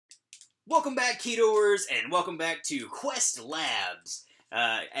Welcome back, Ketoers, and welcome back to Quest Labs.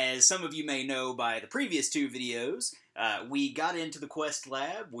 As some of you may know by the previous two videos, we got into the Quest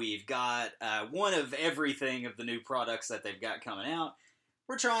Lab. We've got one of everything of the new products that they've got coming out.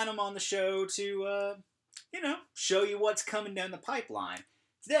 We're trying them on the show to, show you what's coming down the pipeline.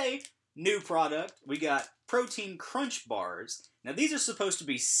 Today, new product, we got Protein Crunch Bars. Now, these are supposed to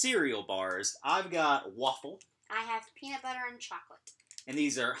be cereal bars. I've got waffle. I have peanut butter and chocolate. And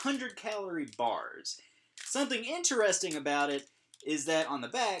these are 100-calorie bars. Something interesting about it is that on the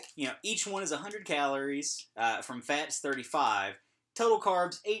back, each one is 100 calories, from fats 35, total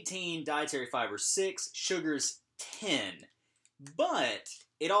carbs 18, dietary fiber 6, sugars 10. But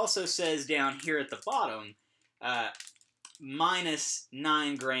it also says down here at the bottom, minus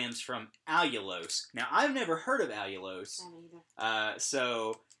 9 grams from allulose. Now, I've never heard of allulose,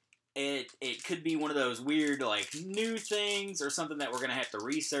 so it could be one of those weird, new things or something that we're going to have to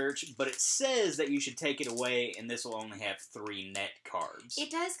research, but it says that you should take it away, and this will only have 3 net carbs. It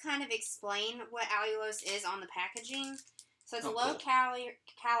does kind of explain what allulose is on the packaging. So it's a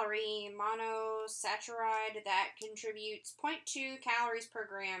low-calorie monosaccharide that contributes 0.2 calories per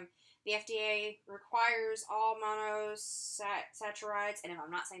gram. The FDA requires all monosaccharides, and if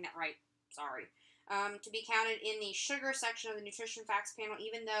I'm not saying that right, sorry, to be counted in the sugar section of the nutrition facts panel,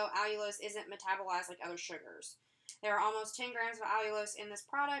 even though allulose isn't metabolized like other sugars. There are almost 10 grams of allulose in this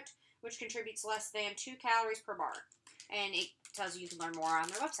product, which contributes less than 2 calories per bar. And it tells you can learn more on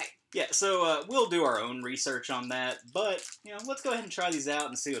their website. Yeah, so we'll do our own research on that, but, let's go ahead and try these out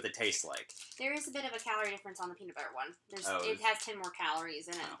and see what they taste like. There is a bit of a calorie difference on the peanut butter one. It has 10 more calories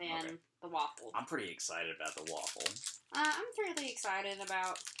in it than the waffle. I'm pretty excited about the waffle. I'm fairly excited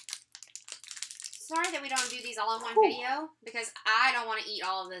about... Sorry that we don't do these all in one video, because I don't want to eat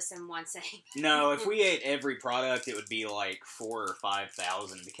all of this in one sitting. No, if we ate every product, it would be like 4,000 or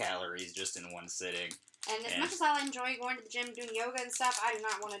 5,000 calories just in one sitting. And as much as I enjoy going to the gym, doing yoga and stuff, I do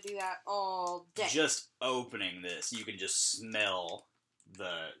not want to do that all day. Just opening this, you can just smell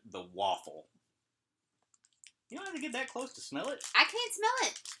the waffle. You don't have to get that close to smell it. I can't smell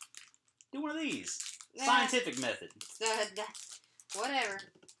it. Do one of these. Scientific method. Whatever.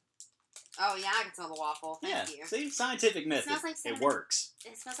 Oh, yeah, I can smell the waffle. Thank you. See? Scientific method. It smells like cinnamon. It works.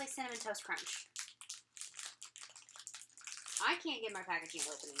 It smells like Cinnamon Toast Crunch. I can't get my packaging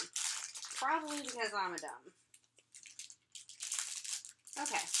opening. Probably because I'm a dumb.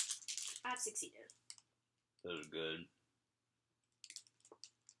 Okay. I've succeeded. Those are good.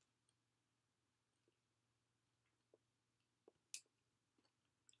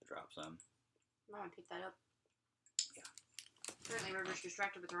 Drop some. I'm going to pick that up. Apparently, River's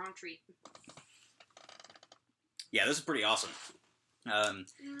distracted with her own treat. Yeah, this is pretty awesome.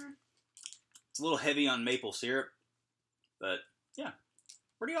 It's a little heavy on maple syrup, but yeah,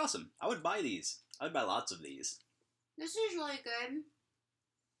 pretty awesome. I would buy these. I would buy lots of these. This is really good.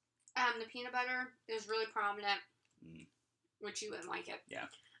 The peanut butter is really prominent, which you wouldn't like it. Yeah.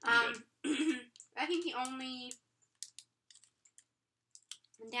 I think the only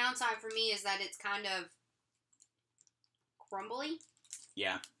downside for me is that it's kind of crumbly.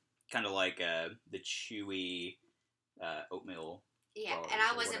 Yeah, kind of like the chewy oatmeal. Yeah, and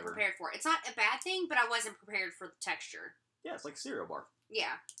I wasn't prepared for it. It's not a bad thing, but I wasn't prepared for the texture. Yeah, it's like a cereal bar.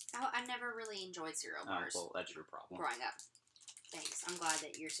 Yeah, I never really enjoyed cereal bars. Well, that's your problem. Growing up. Thanks. I'm glad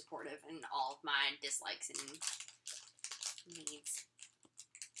that you're supportive in all of my dislikes and needs.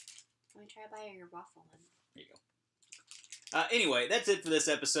 Let me try to buy your waffle one. There you go. Anyway, that's it for this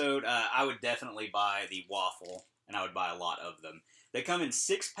episode. I would definitely buy the waffle, and I would buy a lot of them. They come in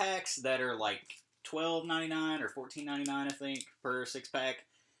 6-packs that are like $12.99 or $14.99, I think, per 6-pack.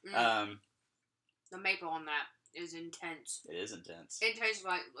 The maple on that is intense. It is intense. It tastes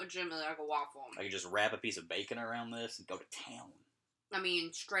like legitimately like a waffle. I could just wrap a piece of bacon around this and go to town. I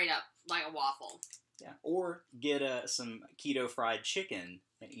mean, straight up, like a waffle. Yeah, or get some keto fried chicken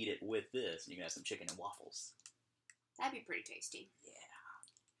and eat it with this. You can have some chicken and waffles. That'd be pretty tasty. Yeah.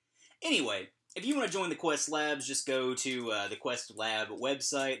 Anyway, if you want to join the Quest Labs, just go to the Quest Lab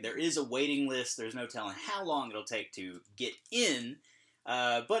website. There is a waiting list. There's no telling how long it'll take to get in.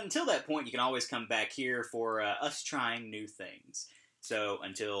 But until that point, you can always come back here for us trying new things. So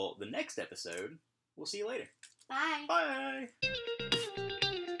until the next episode, we'll see you later. Bye. Bye.